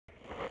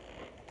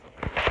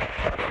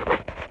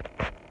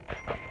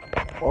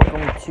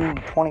Welcome to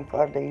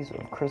 25 Days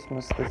of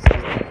Christmas. This is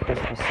the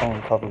Christmas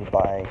song covered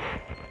by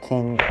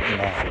King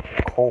Nat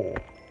Cole.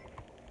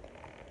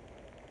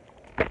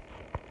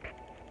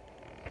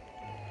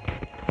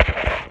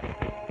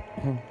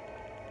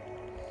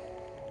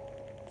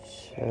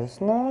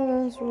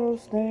 Chestnuts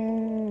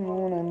roasting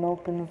on an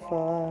open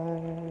fire,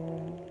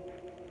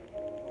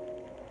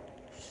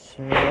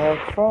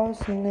 Jack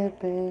Frost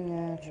nipping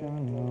at your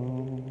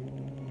nose,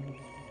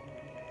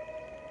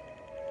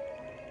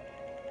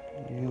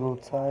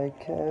 Yuletide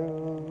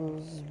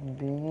carols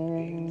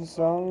being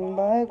sung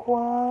by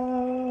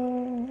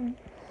choir,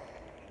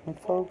 and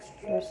folks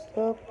dressed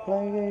up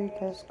like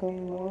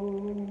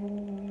Eskimos.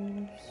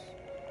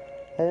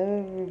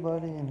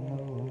 Everybody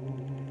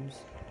knows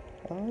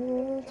a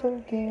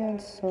turkey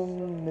and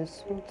some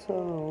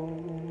mistletoe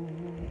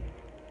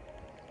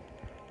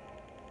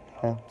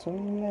help to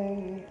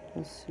make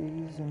the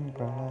season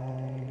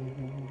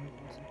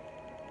bright.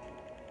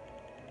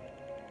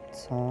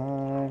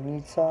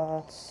 Tiny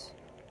tots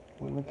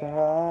with their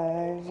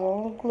eyes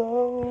all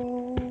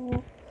aglow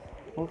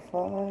will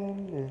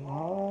find it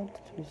hard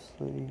to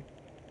sleep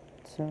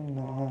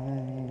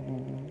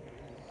tonight.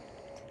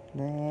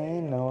 They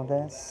know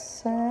that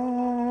Santa's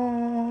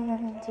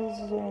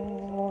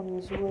on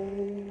his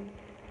way.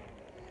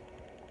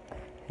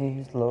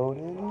 He's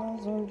loaded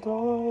lots of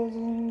toys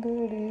and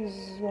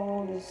goodies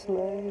on his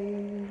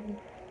sleigh.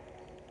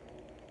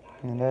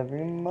 And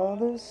every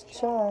mother's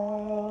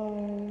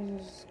child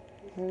is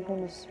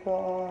gonna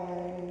spy,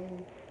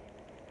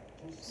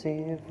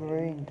 see if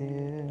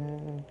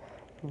reindeer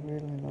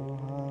really know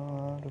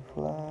how to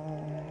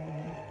fly.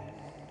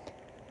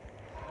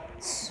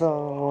 So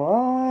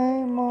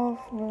I'm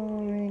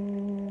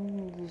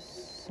offering this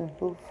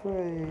simple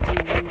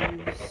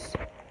phrase.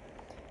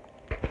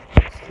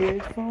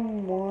 Kids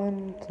from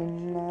 1 to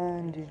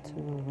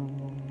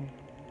 92.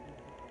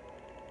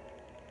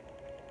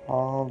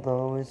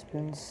 Although it's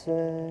been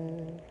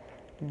said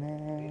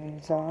many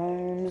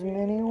times,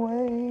 many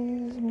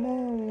ways,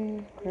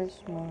 Merry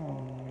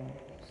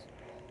Christmas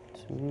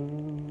to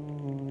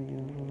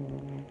you.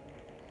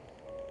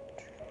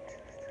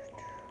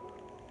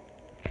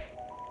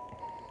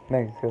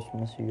 Merry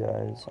Christmas, you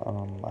guys.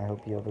 I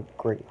hope you have a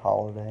great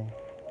holiday.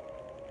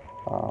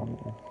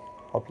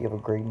 Hope you have a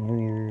great New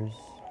Year's.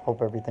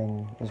 Hope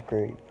everything is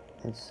great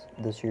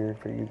this year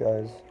for you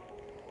guys.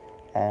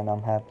 And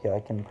I'm happy I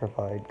can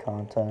provide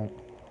content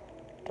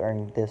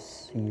during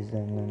this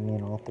season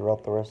and,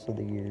 throughout the rest of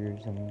the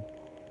years and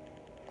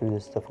through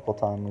this difficult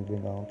time we've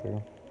been going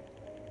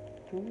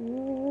through.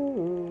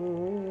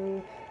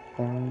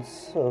 And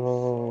so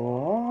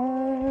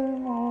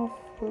I'm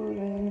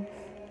offering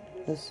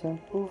the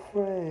simple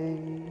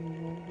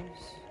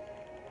phrase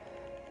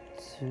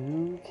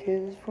to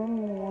kids from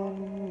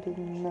 1 to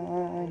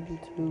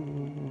 92.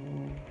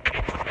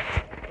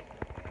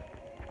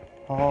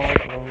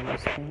 Although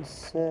it's been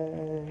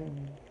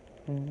said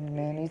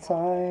many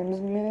times,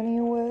 many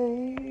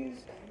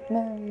ways,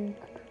 Merry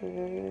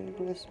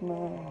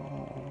Christmas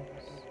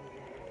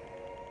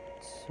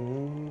to